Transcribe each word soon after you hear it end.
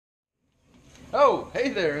Oh, hey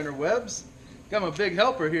there, interwebs. Got my big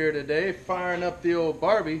helper here today, firing up the old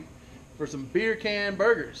Barbie for some beer can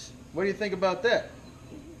burgers. What do you think about that?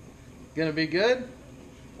 Gonna be good?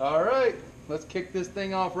 All right, let's kick this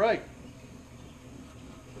thing off right.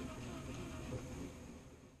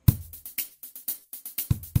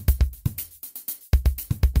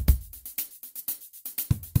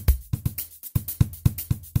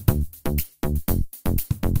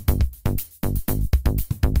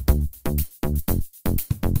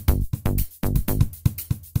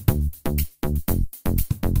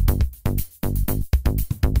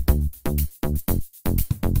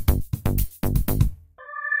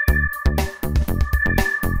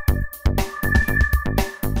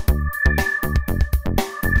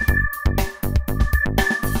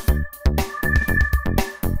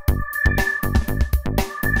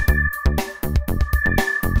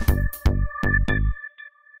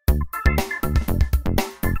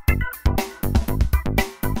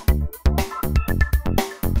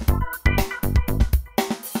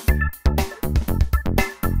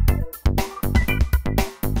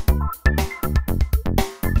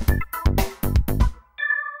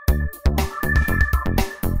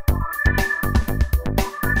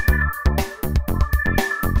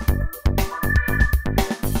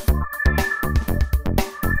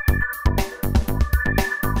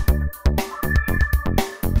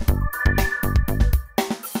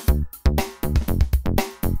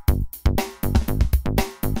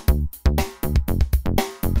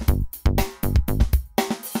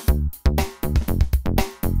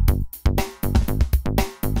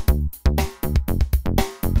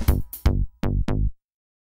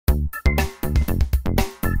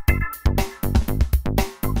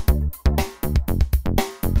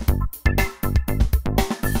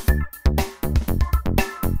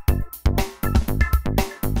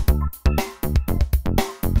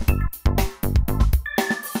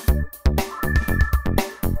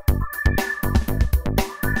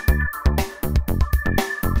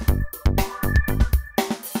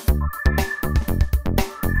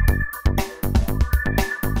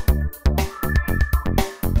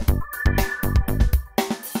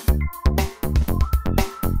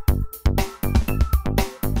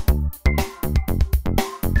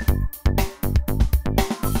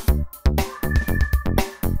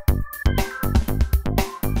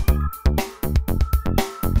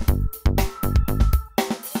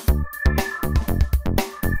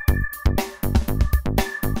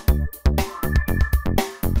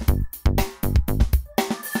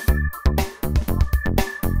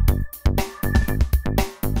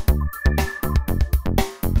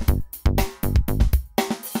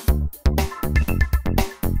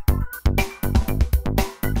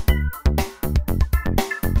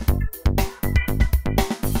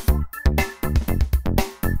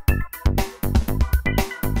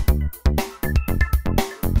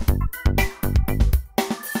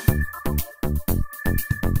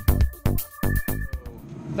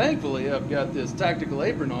 Thankfully, I've got this tactical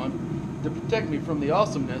apron on to protect me from the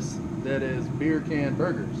awesomeness that is beer can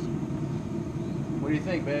burgers. What do you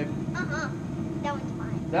think, babe? Uh-huh. That one's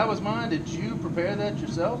mine. That was mine? Did you prepare that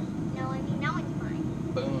yourself? No, I mean, that one's mine.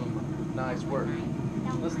 Boom. Nice work.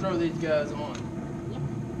 Let's throw these guys on. Yep.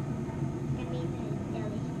 Gonna be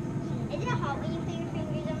delicious. Is it hot when you put your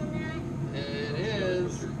fingers on that? It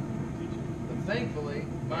is. But thankfully,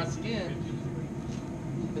 my skin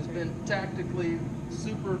has been tactically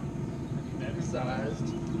supersized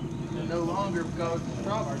and no longer causes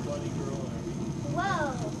problems.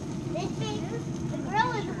 Whoa. This thing, the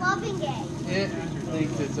grill is loving it. It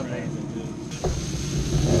thinks it's amazing.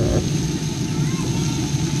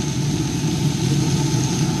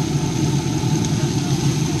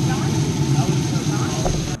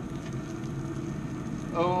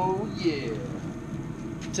 Oh yeah.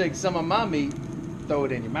 Take some of my meat, throw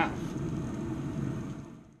it in your mouth.